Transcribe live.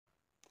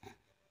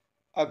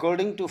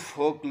According to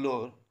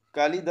folklore,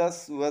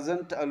 Kalidas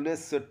wasn't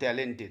always so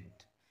talented.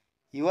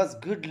 He was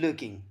good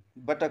looking,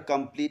 but a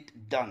complete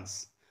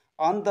dunce.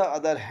 On the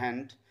other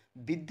hand,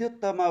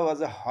 Vidyutama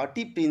was a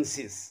haughty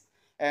princess,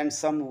 and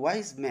some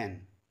wise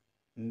men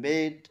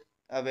made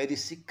a very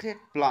secret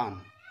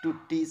plan to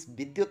teach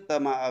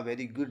Vidyutama a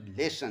very good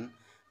lesson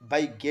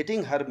by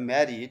getting her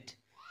married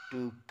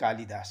to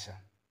Kalidasa.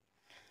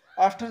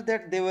 After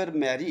that, they were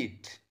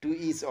married to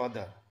each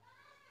other.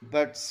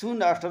 But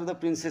soon after the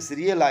princess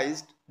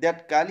realized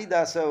that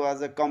Kalidasa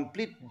was a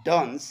complete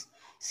dunce,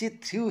 she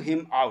threw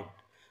him out.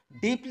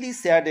 Deeply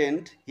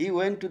saddened, he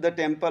went to the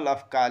temple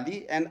of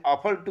Kali and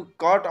offered to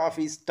cut off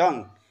his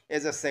tongue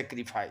as a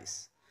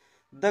sacrifice.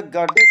 The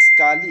goddess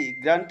Kali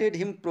granted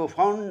him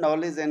profound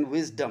knowledge and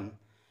wisdom,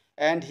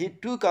 and he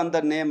took on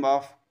the name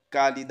of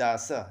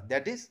Kalidasa,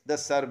 that is, the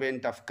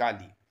servant of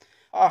Kali.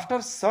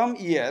 After some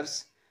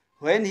years,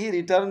 when he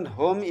returned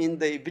home in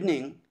the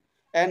evening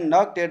and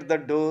knocked at the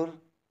door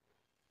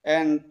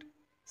and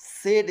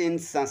said in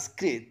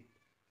Sanskrit,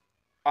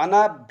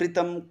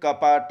 Anabritam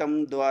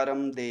kapatam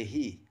dwaram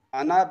dehi.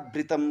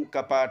 Anabritam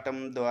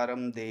kapatam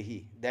dwaram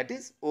dehi. That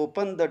is,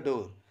 open the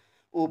door.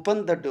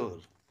 Open the door.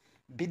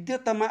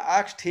 Vidyatama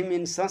asked him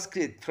in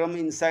Sanskrit from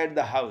inside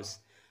the house,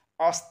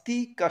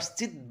 Asti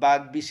kaschit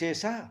bag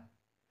vishesha.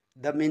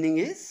 The meaning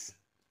is,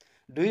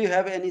 do you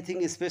have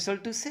anything special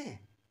to say?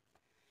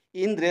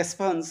 In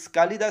response,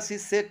 Kalidas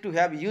is said to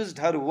have used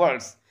her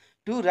words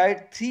to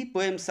write three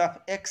poems of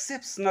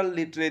exceptional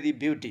literary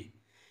beauty.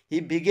 He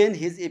began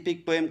his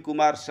epic poem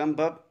Kumar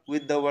Shambhav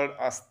with the word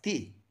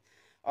Asti.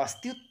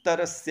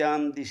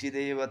 Astyuttarasyam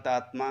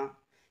dishidevatatma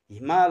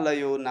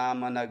Himalayo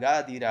nama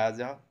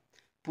nagadiraja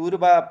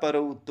Purva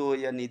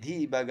parautoya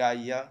nidhi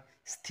bagaya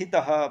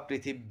Sthitaha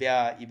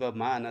prithibhya iva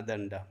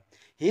manadanda.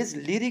 His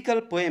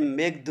lyrical poem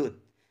Meghdut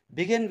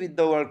began with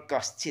the word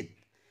Kaschit.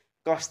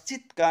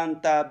 कश्चित्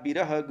कांता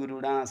विरह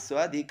गुरुणा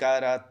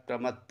स्वाधिकारात्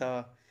प्रमत्त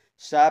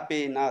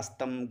शापे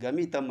नास्तं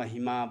गमित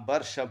महिमा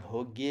वर्ष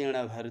भोग्येण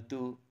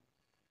भर्तु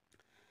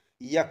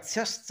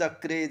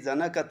यक्षश्चक्रे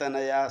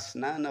जनकतनया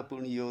स्नान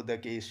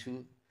पुण्योदकेषु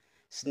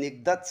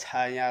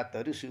स्निग्धच्छाया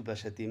तरुषु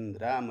वसतिं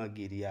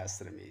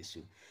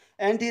रामगिरियाश्रमेषु.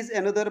 And his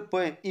another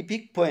poem,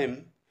 epic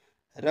poem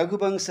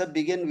Raghuvangsha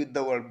began with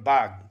the word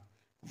Bag.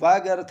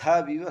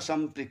 Vagartha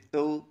vivasam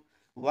prikto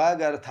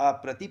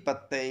Vagartha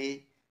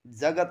pratipattaye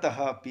जगतः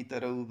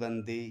पितरौ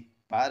वंदे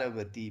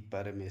Parvati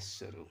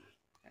परमेश्वरौ.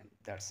 And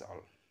that's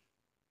all.